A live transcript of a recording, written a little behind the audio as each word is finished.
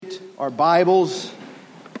our Bibles.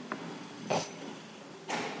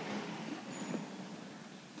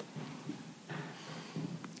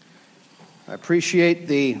 I appreciate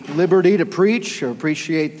the liberty to preach. I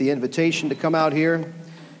appreciate the invitation to come out here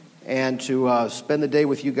and to spend the day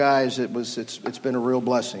with you guys. It's been a real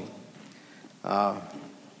blessing. While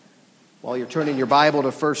you're turning your Bible to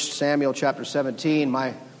 1 Samuel chapter 17,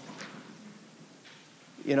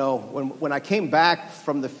 when I came back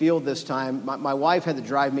from the field this time, my wife had to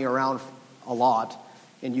drive me around a lot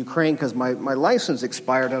in Ukraine because my license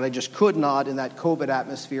expired and I just could not, in that COVID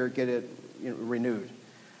atmosphere, get it renewed.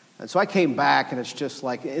 And so I came back, and it's just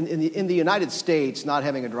like, in the United States, not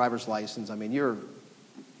having a driver's license, I mean, you're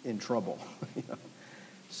in trouble.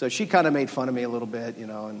 So she kind of made fun of me a little bit,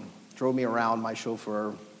 and drove me around, my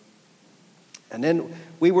chauffeur. And then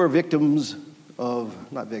we were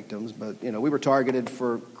not victims, but, we were targeted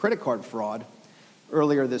for credit card fraud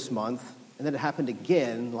earlier this month. And then it happened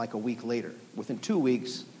again like a week later. Within 2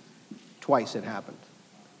 weeks, twice it happened.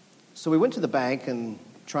 So we went to the bank and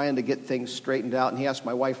trying to get things straightened out, and he asked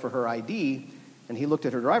my wife for her ID, and he looked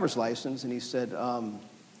at her driver's license, and he said,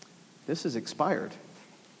 this is expired.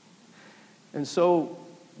 And so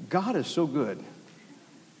God is so good,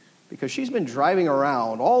 because she's been driving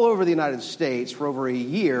around all over the United States for over a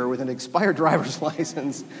year with an expired driver's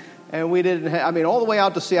license, and we didn't all the way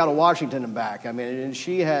out to Seattle, Washington and back. And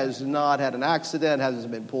she has not had an accident,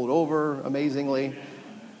 hasn't been pulled over, amazingly.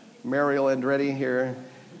 Mariel Andretti here.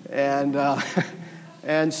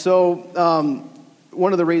 And so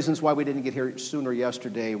one of the reasons why we didn't get here sooner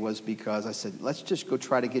yesterday was because I said, let's just go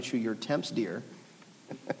try to get you your temps, dear.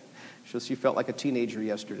 So she felt like a teenager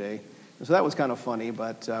yesterday. And so that was kind of funny,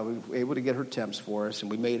 but we were able to get her temps for us, and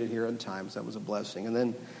we made it here in time, so that was a blessing. And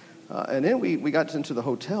then we got into the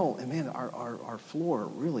hotel, and man, our floor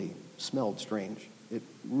really smelled strange. I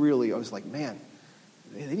was like, man,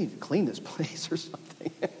 they need to clean this place or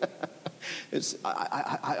something.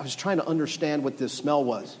 I was trying to understand what this smell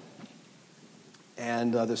was.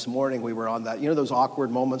 And this morning we were on that, those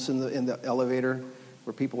awkward moments in the elevator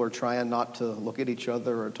where people are trying not to look at each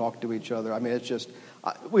other or talk to each other. It's just,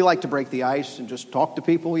 we like to break the ice and just talk to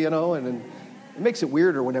people, and then it makes it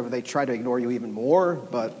weirder whenever they try to ignore you even more.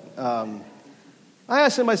 But I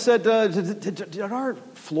asked him, I said, did our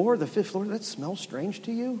floor, the fifth floor, did that smell strange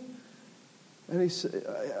to you? And he said,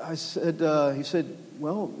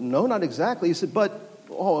 well, no, not exactly. He said, but,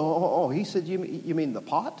 he said, you mean the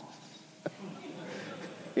pot?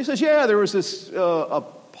 He says, yeah, there was this, a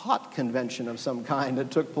pot convention of some kind that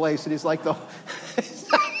took place. And he's like, I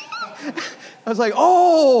was like,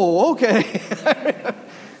 oh, okay.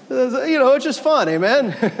 It's just fun,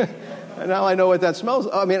 amen? And now I know what that smells.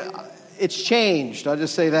 It's changed. I'll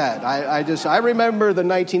just say that. I remember the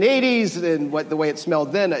 1980s and the way it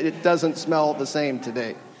smelled then. It doesn't smell the same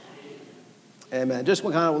today. Amen. Just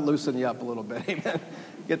kind of loosen you up a little bit. Amen.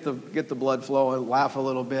 Get the blood flowing, laugh a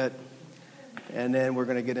little bit, and then we're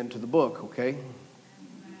going to get into the book. Okay.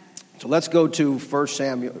 So let's go to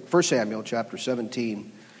 1 Samuel chapter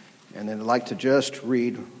 17, and then I'd like to just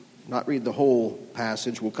not read the whole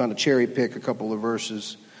passage. We'll kind of cherry pick a couple of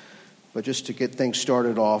verses. But just to get things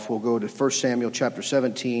started off, we'll go to 1 Samuel chapter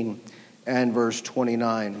 17 and verse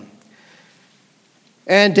 29.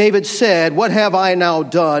 And David said, what have I now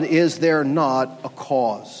done? Is there not a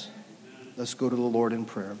cause? Let's go to the Lord in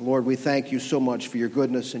prayer. Lord, we thank you so much for your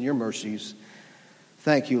goodness and your mercies.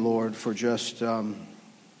 Thank you, Lord, for just,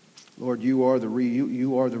 Lord, you are the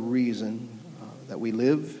reason that we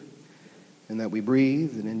live and that we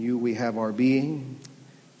breathe, and in you we have our being.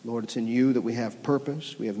 Lord, it's in you that we have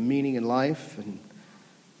purpose, we have meaning in life, and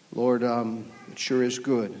Lord, it sure is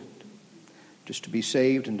good just to be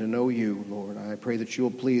saved and to know you, Lord. I pray that you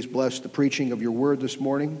will please bless the preaching of your word this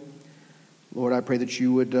morning. Lord, I pray that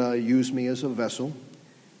you would use me as a vessel.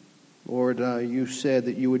 Lord, you said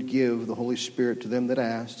that you would give the Holy Spirit to them that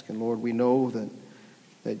ask, and Lord, we know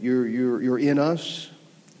that you're in us.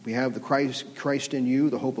 We have the Christ in you,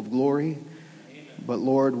 the hope of glory. But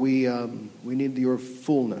Lord, we need your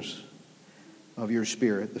fullness of your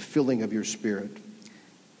Spirit, the filling of your Spirit.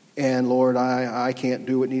 And Lord, I can't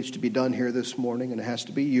do what needs to be done here this morning, and it has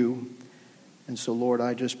to be you. And so Lord,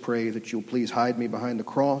 I just pray that you'll please hide me behind the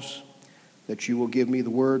cross, that you will give me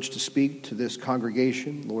the words to speak to this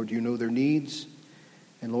congregation. Lord, you know their needs.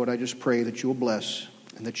 And Lord, I just pray that you'll bless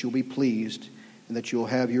and that you'll be pleased and that you'll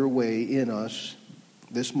have your way in us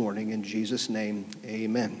this morning. In Jesus' name,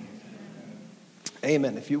 amen.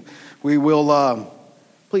 Amen. We will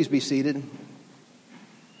please be seated.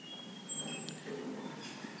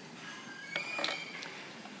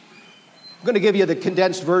 I'm going to give you the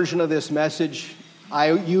condensed version of this message.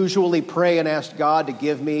 I usually pray and ask God to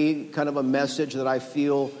give me kind of a message that I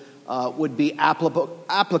feel would be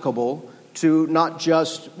applicable to not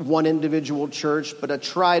just one individual church, but I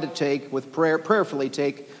try to take, with prayer, prayerfully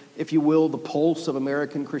take, if you will, the pulse of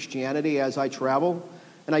American Christianity as I travel.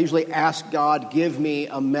 And I usually ask God, give me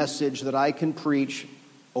a message that I can preach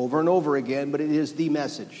over and over again, but it is the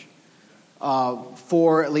message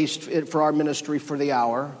for at least for our ministry for the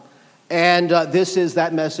hour. And this is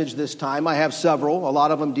that message this time. I have several. A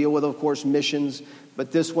lot of them deal with, of course, missions,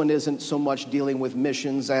 but this one isn't so much dealing with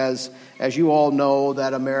missions as you all know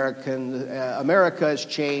that America has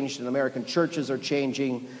changed and American churches are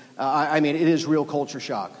changing. I mean, it is real culture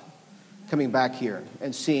shock coming back here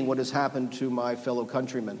and seeing what has happened to my fellow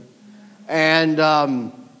countrymen. And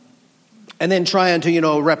then trying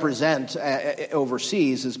to, represent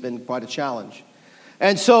overseas has been quite a challenge.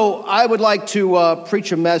 And so I would like to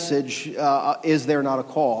preach a message, Is There Not a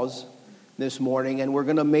Cause, this morning. And we're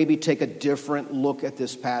going to maybe take a different look at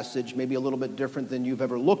this passage, maybe a little bit different than you've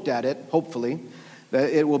ever looked at it, hopefully.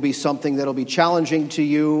 It will be something that will be challenging to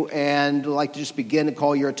you. And I'd like to just begin to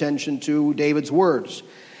call your attention to David's words.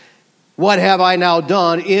 What have I now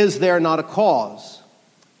done? Is there not a cause?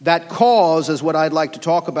 That cause is what I'd like to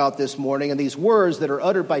talk about this morning. And these words that are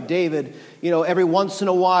uttered by David, every once in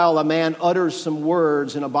a while a man utters some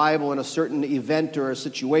words in a Bible in a certain event or a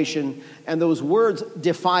situation, and those words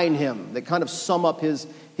define him. They kind of sum up his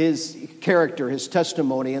character, his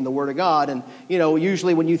testimony in the Word of God. And,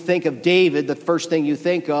 usually when you think of David, the first thing you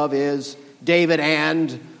think of is David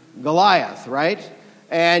and Goliath, right?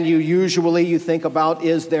 And you think about,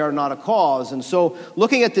 is there not a cause? And so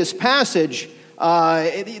looking at this passage,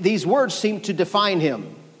 these words seem to define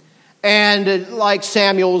him. And like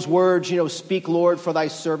Samuel's words, speak, Lord, for thy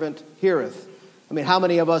servant heareth. I mean, how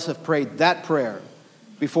many of us have prayed that prayer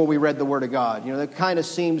before we read the Word of God? That kind of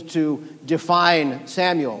seems to define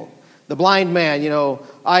Samuel. The blind man,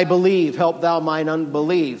 I believe, help thou mine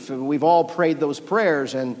unbelief. We've all prayed those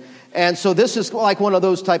prayers. And so this is like one of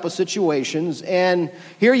those type of situations. And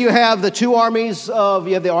here you have the two armies you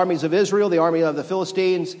have the armies of Israel, the army of the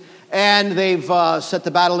Philistines, and they've set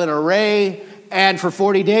the battle in array. And for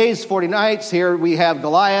 40 days, 40 nights, here we have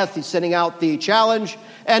Goliath. He's sending out the challenge.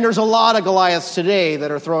 And there's a lot of Goliaths today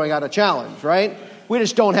that are throwing out a challenge, right? We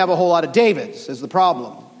just don't have a whole lot of Davids is the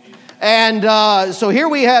problem. And so here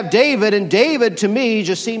we have David, and David, to me,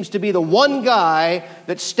 just seems to be the one guy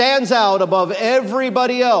that stands out above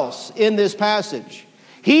everybody else in this passage.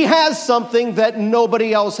 He has something that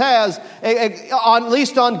nobody else has, at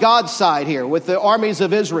least on God's side here, with the armies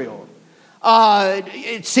of Israel.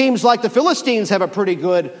 It seems like the Philistines have a pretty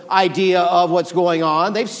good idea of what's going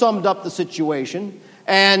on. They've summed up the situation.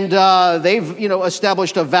 And they've,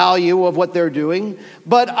 established a value of what they're doing.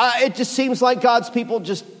 But it just seems like God's people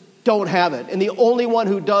just don't have it. And the only one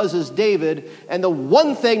who does is David. And the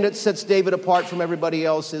one thing that sets David apart from everybody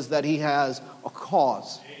else is that he has a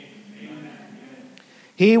cause.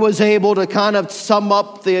 He was able to kind of sum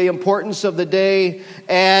up the importance of the day.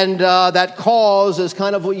 And that cause is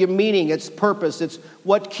kind of what your meaning, it's purpose. It's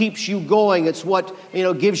what keeps you going. It's what,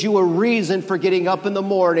 gives you a reason for getting up in the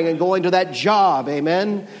morning and going to that job.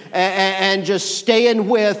 Amen. And just staying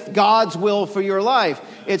with God's will for your life.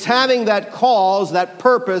 It's having that cause, that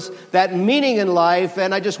purpose, that meaning in life.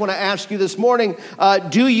 And I just want to ask you this morning,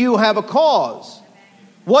 do you have a cause?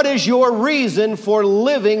 What is your reason for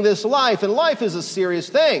living this life? And life is a serious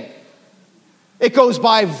thing. It goes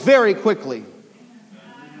by very quickly.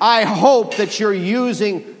 I hope that you're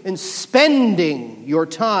using and spending your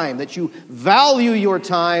time, that you value your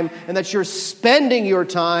time, and that you're spending your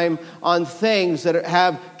time on things that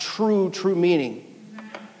have true meaning.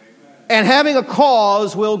 And having a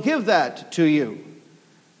cause will give that to you.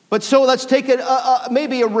 But so let's take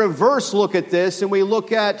maybe a reverse look at this, and we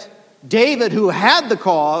look at David, who had the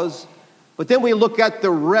cause, but then we look at the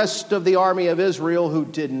rest of the army of Israel who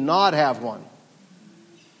did not have one.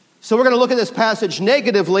 So we're going to look at this passage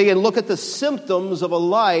negatively and look at the symptoms of a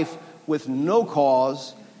life with no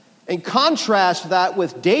cause and contrast that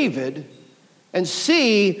with David and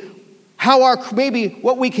see how maybe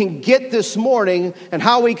what we can get this morning and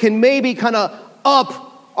how we can maybe kind of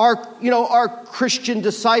up our Christian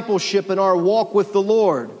discipleship and our walk with the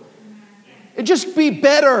Lord. And just be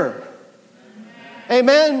better.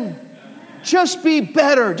 Amen. Just be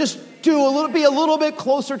better. Just be a little bit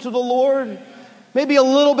closer to the Lord. Maybe a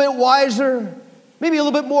little bit wiser. Maybe a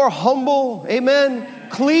little bit more humble. Amen.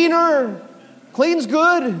 Cleaner. Clean's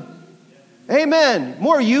good. Amen.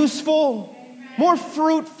 More useful. More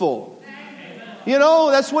fruitful.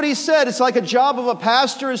 That's what he said. It's like a job of a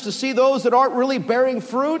pastor is to see those that aren't really bearing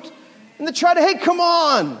fruit and to try to, hey, come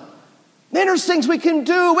on. Then there's things we can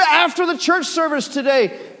do after the church service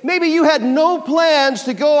today. Maybe you had no plans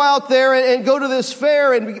to go out there and go to this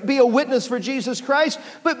fair and be a witness for Jesus Christ,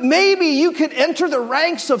 but maybe you could enter the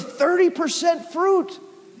ranks of 30% fruit.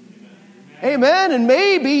 Amen. And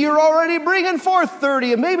maybe you're already bringing forth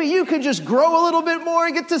 30, and maybe you can just grow a little bit more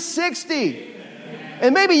and get to 60.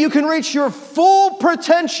 And maybe you can reach your full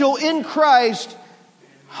potential in Christ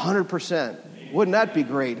 100%. Wouldn't that be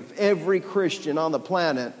great if every Christian on the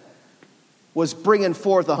planet was bringing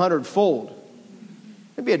forth 100-fold?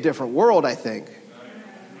 It'd be a different world, I think.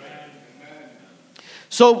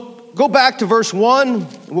 So go back to verse 1.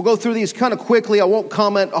 We'll go through these kind of quickly. I won't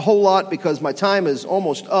comment a whole lot because my time is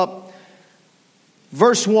almost up.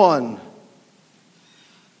 Verse 1.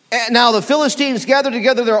 And now the Philistines gathered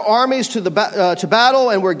together their armies to battle,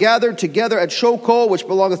 and were gathered together at Shokol, which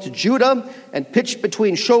belongeth to Judah, and pitched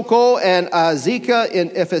between Shokol and Azekah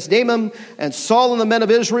in Ephes-dammim. And Saul and the men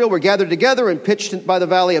of Israel were gathered together and pitched by the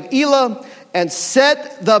valley of Elah, and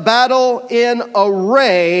set the battle in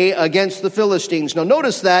array against the Philistines. Now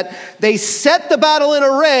notice that they set the battle in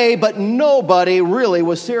array, but nobody really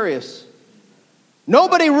was serious.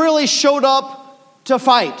 Nobody really showed up to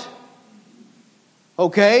fight.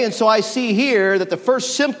 Okay, and so I see here that the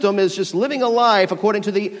first symptom is just living a life according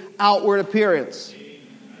to the outward appearance.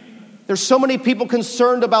 There's so many people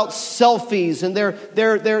concerned about selfies and their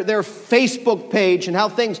Facebook page and how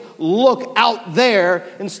things look out there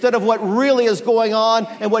instead of what really is going on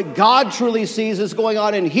and what God truly sees is going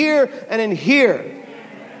on in here and in here.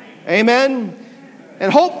 Amen?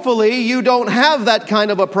 And hopefully you don't have that kind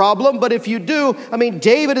of a problem, but if you do,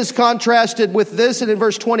 David is contrasted with this, and in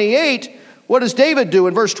verse 28, what does David do?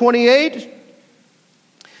 In verse 28,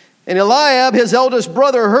 and Eliab, his eldest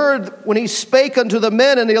brother, heard when he spake unto the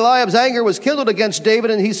men, and Eliab's anger was kindled against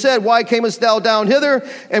David, and he said, Why camest thou down hither?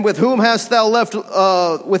 And with whom hast thou left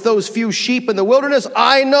with those few sheep in the wilderness?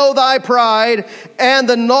 I know thy pride and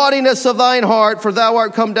the naughtiness of thine heart, for thou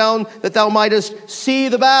art come down that thou mightest see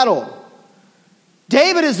the battle.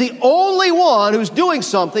 David is the only one who's doing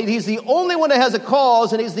something. He's the only one that has a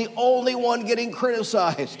cause, and he's the only one getting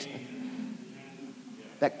criticized.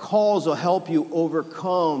 That cause will help you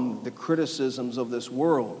overcome the criticisms of this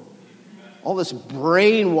world. All this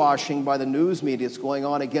brainwashing by the news media that's going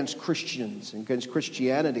on against Christians and against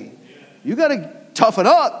Christianity. You got to toughen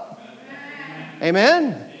up.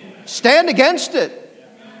 Amen? Stand against it.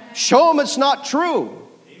 Show them it's not true.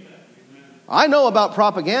 I know about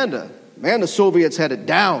propaganda. Man, the Soviets had it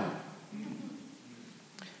down.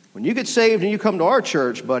 When you get saved and you come to our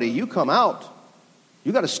church, buddy, you come out.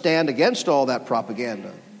 You got to stand against all that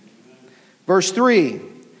propaganda. Verse 3,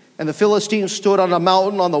 and the Philistines stood on a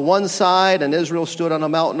mountain on the one side, and Israel stood on a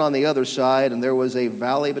mountain on the other side, and there was a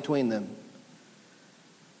valley between them.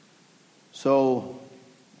 So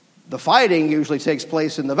the fighting usually takes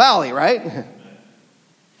place in the valley, right?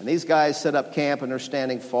 And these guys set up camp, and they're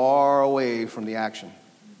standing far away from the action.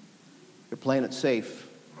 They're playing it safe.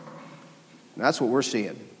 And that's what we're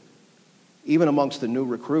seeing, even amongst the new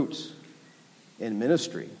recruits in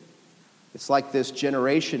ministry. It's like this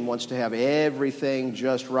generation wants to have everything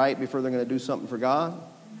just right before they're going to do something for God.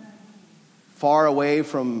 Far away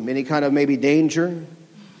from any kind of maybe danger.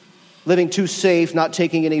 Living too safe, not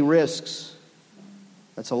taking any risks.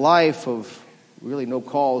 That's a life of really no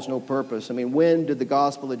cause, no purpose. When did the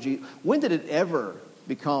gospel of Jesus, when did it ever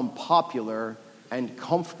become popular and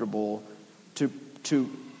comfortable to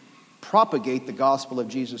propagate the gospel of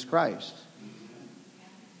Jesus Christ?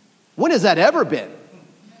 When has that ever been?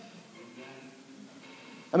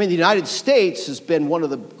 The United States has been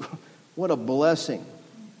what a blessing.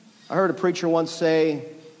 I heard a preacher once say,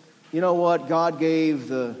 you know what, God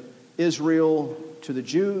gave Israel to the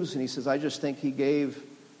Jews, and he says, I just think he gave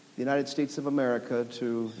the United States of America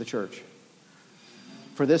to the church.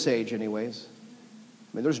 For this age, anyways.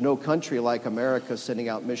 There's no country like America sending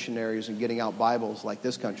out missionaries and getting out Bibles like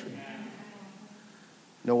this country.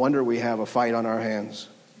 No wonder we have a fight on our hands.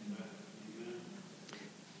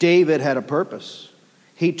 David had a purpose.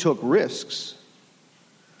 He took risks.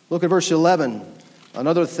 Look at verse 11.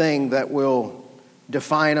 Another thing that will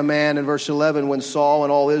define a man in verse 11. When Saul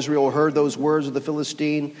and all Israel heard those words of the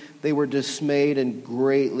Philistine, they were dismayed and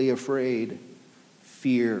greatly afraid.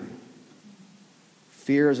 Fear.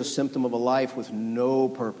 Fear is a symptom of a life with no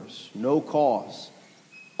purpose, no cause.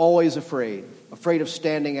 Always afraid. Afraid of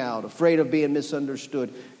standing out. Afraid of being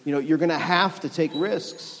misunderstood. You're going to have to take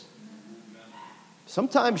risks.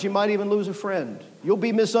 Sometimes you might even lose a friend. You'll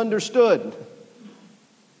be misunderstood.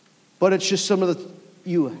 But it's just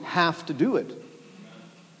you have to do it.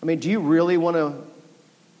 Do you really want to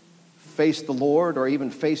face the Lord or even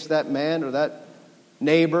face that man or that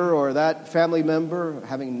neighbor or that family member,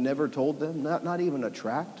 having never told them, not even a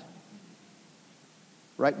tract,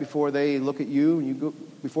 right before they look at you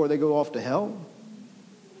and before they go off to hell?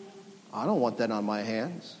 I don't want that on my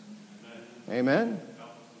hands. Amen?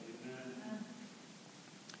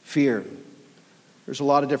 Fear. There's a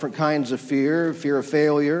lot of different kinds of fear. Fear of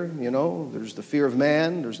failure, There's the fear of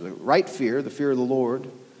man. There's the right fear, the fear of the Lord.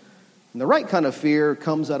 And the right kind of fear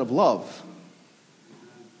comes out of love.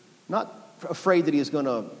 Not afraid that he's going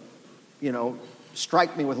to,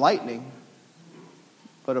 strike me with lightning,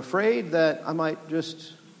 but afraid that I might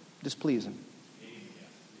just displease him.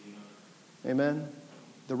 Amen?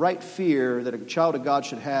 The right fear that a child of God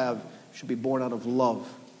should have should be born out of love.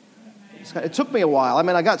 It took me a while.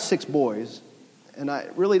 I got 6 boys, and I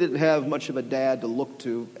really didn't have much of a dad to look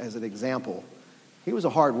to as an example. He was a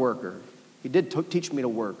hard worker. He did teach me to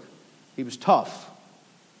work. He was tough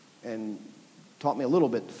and taught me a little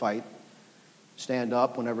bit to fight. Stand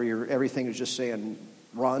up whenever everything is just saying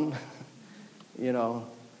run,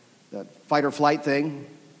 that fight or flight thing.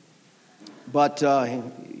 But,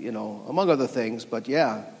 among other things. But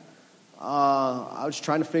yeah, I was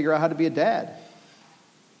trying to figure out how to be a dad.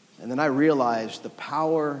 And then I realized the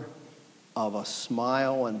power of a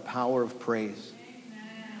smile and power of praise.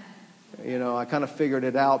 I kind of figured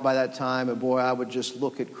it out by that time. And boy, I would just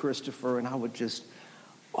look at Christopher and I would just,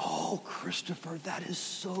 oh, Christopher, that is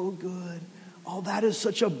so good. Oh, that is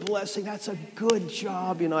such a blessing. That's a good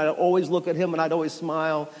job. I'd always look at him and I'd always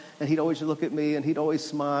smile. And he'd always look at me and he'd always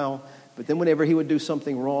smile. But then whenever he would do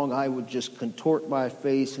something wrong, I would just contort my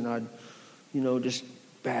face and I'd, just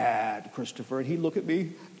bad, Christopher. And he'd look at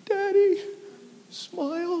me, Daddy,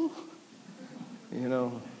 smile.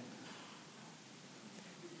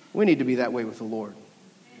 We need to be that way with the Lord.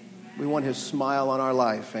 We want his smile on our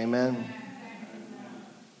life. Amen.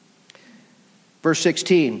 Verse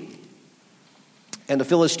 16. And the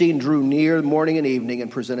Philistine drew near morning and evening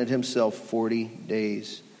and presented himself 40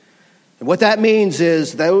 days. And what that means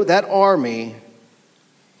is that army,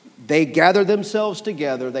 they gathered themselves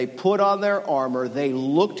together, they put on their armor, they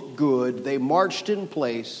looked good, they marched in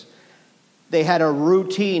place, they had a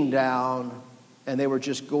routine down, and they were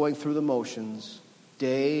just going through the motions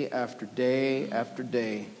day after day after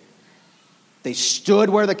day. They stood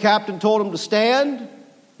where the captain told them to stand.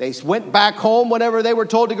 They went back home whenever they were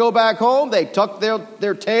told to go back home. They tucked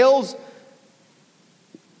their tails,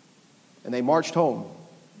 and they marched home.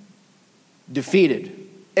 Defeated.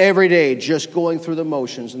 Every day, just going through the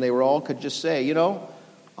motions. And they could just say,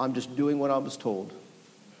 I'm just doing what I was told.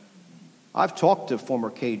 I've talked to former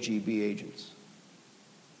KGB agents.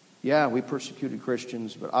 Yeah, we persecuted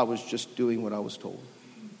Christians, but I was just doing what I was told.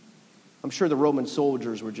 I'm sure the Roman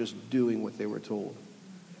soldiers were just doing what they were told.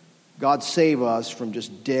 God save us from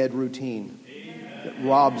just dead routine that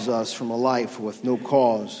robs us from a life with no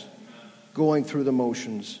cause, going through the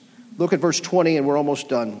motions. Look at verse 20, and we're almost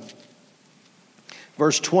done.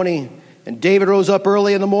 Verse 20, and David rose up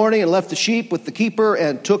early in the morning and left the sheep with the keeper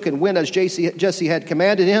and took and went as Jesse had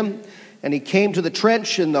commanded him. And he came to the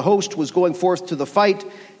trench, and the host was going forth to the fight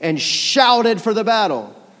and shouted for the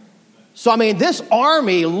battle. So, this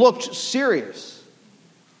army looked serious.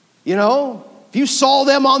 If you saw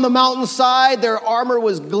them on the mountainside, their armor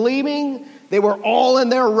was gleaming. They were all in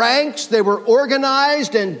their ranks. They were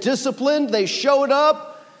organized and disciplined. They showed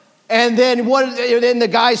up. And then the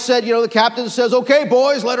guy said, the captain says, okay,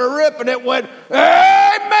 boys, let her rip. And it went,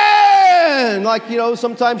 amen. Like,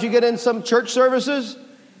 sometimes you get in some church services.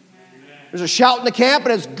 There's a shout in the camp,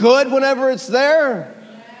 and it's good whenever it's there.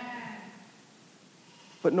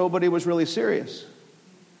 But nobody was really serious.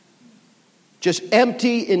 Just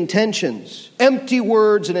empty intentions, empty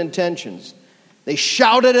words and intentions. They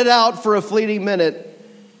shouted it out for a fleeting minute,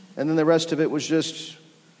 and then the rest of it was just,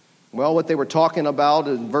 what they were talking about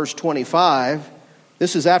in verse 25.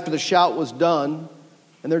 This is after the shout was done,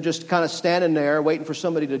 and they're just kind of standing there waiting for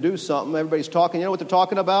somebody to do something. Everybody's talking. You know what they're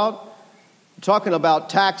talking about? They're talking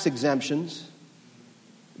about tax exemptions.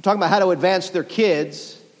 They're talking about how to advance their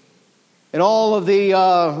kids. And all of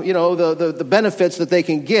the, the benefits that they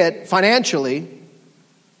can get financially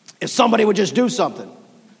if somebody would just do something.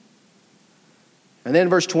 And then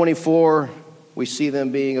verse 24, we see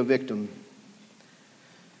them being a victim.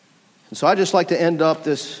 And so I'd just like to end up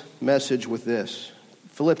this message with this.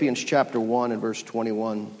 Philippians chapter 1 and verse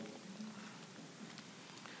 21.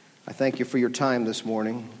 I thank you for your time this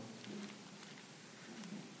morning.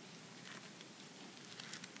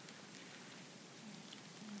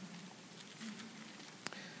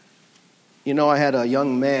 I had a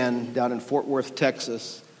young man down in Fort Worth,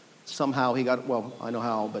 Texas. Somehow he got, I know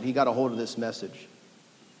how, but he got a hold of this message.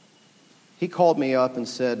 He called me up and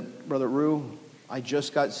said, Brother Rue, I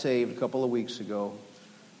just got saved a couple of weeks ago.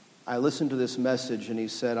 I listened to this message, and he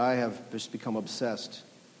said, I have just become obsessed.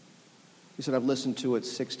 He said, I've listened to it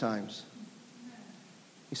 6 times.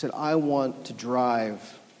 He said, I want to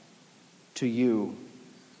drive to you.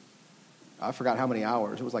 I forgot how many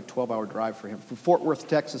hours. It was like a 12-hour drive for him, from Fort Worth,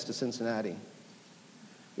 Texas to Cincinnati.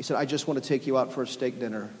 He said, I just want to take you out for a steak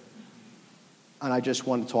dinner, and I just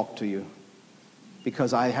want to talk to you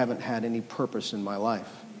because I haven't had any purpose in my life.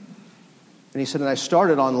 And he said, and I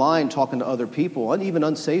started online talking to other people, and even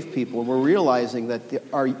unsafe people, and we're realizing that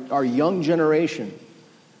our young generation,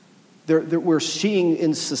 we're seeing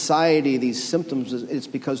in society these symptoms. It's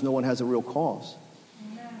because no one has a real cause.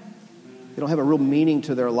 They don't have a real meaning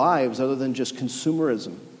to their lives other than just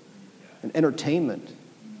consumerism and entertainment,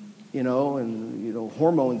 and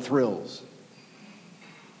hormone thrills,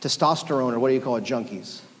 testosterone, or what do you call it,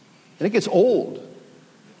 junkies. And it gets old.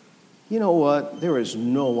 You know what? There is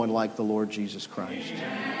no one like the Lord Jesus Christ.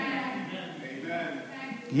 Amen.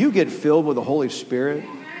 You get filled with the Holy Spirit,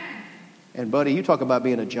 and buddy, you talk about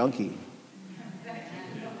being a junkie.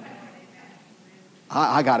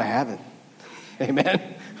 I got to have it.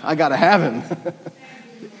 Amen. I got to have him.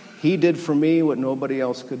 He did for me what nobody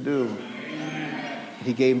else could do.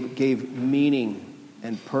 He gave meaning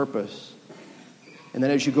and purpose. And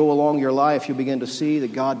then as you go along your life, you begin to see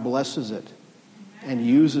that God blesses it and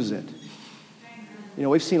uses it.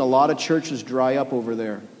 We've seen a lot of churches dry up over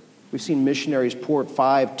there. We've seen missionaries pour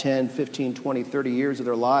 5, 10, 15, 20, 30 years of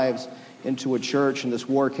their lives into a church, and this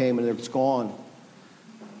war came and it's gone.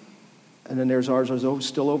 And then there's ours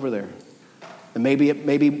still over there. And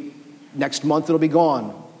maybe next month it'll be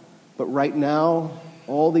gone. But right now,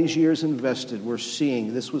 all these years invested, we're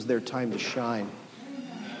seeing this was their time to shine.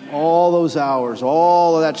 All those hours,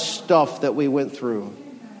 all of that stuff that we went through.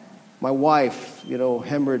 My wife,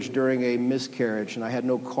 hemorrhaged during a miscarriage, and I had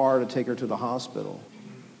no car to take her to the hospital.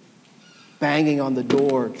 Banging on the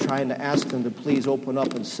door, trying to ask them to please open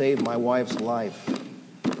up and save my wife's life.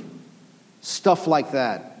 Stuff like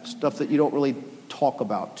that. Stuff that you don't really talk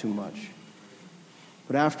about too much.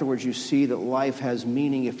 But afterwards, you see that life has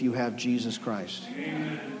meaning if you have Jesus Christ.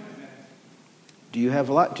 Amen. Do you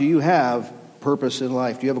have purpose in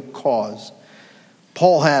life? Do you have a cause?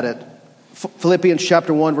 Paul had it. Philippians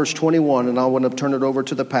chapter 1, verse 21, and I want to turn it over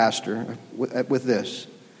to the pastor with this.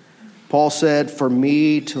 Paul said, for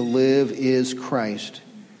me to live is Christ,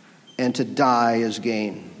 and to die is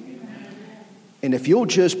gain. And if you'll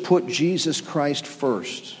just put Jesus Christ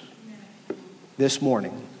first this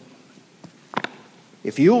morning,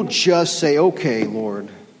 if you'll just say, okay, Lord,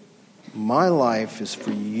 my life is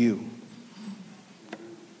for you.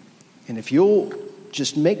 And if you'll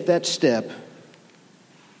just make that step,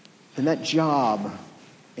 then that job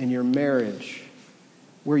and your marriage,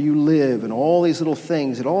 where you live and all these little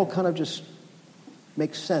things, it all kind of just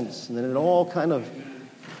makes sense. And then it all kind of,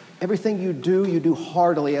 everything you do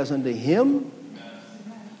heartily as unto Him,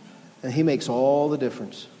 and He makes all the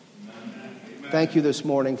difference. Thank you this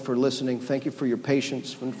morning for listening. Thank you for your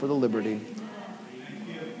patience and for the liberty.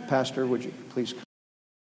 Pastor, would you please come?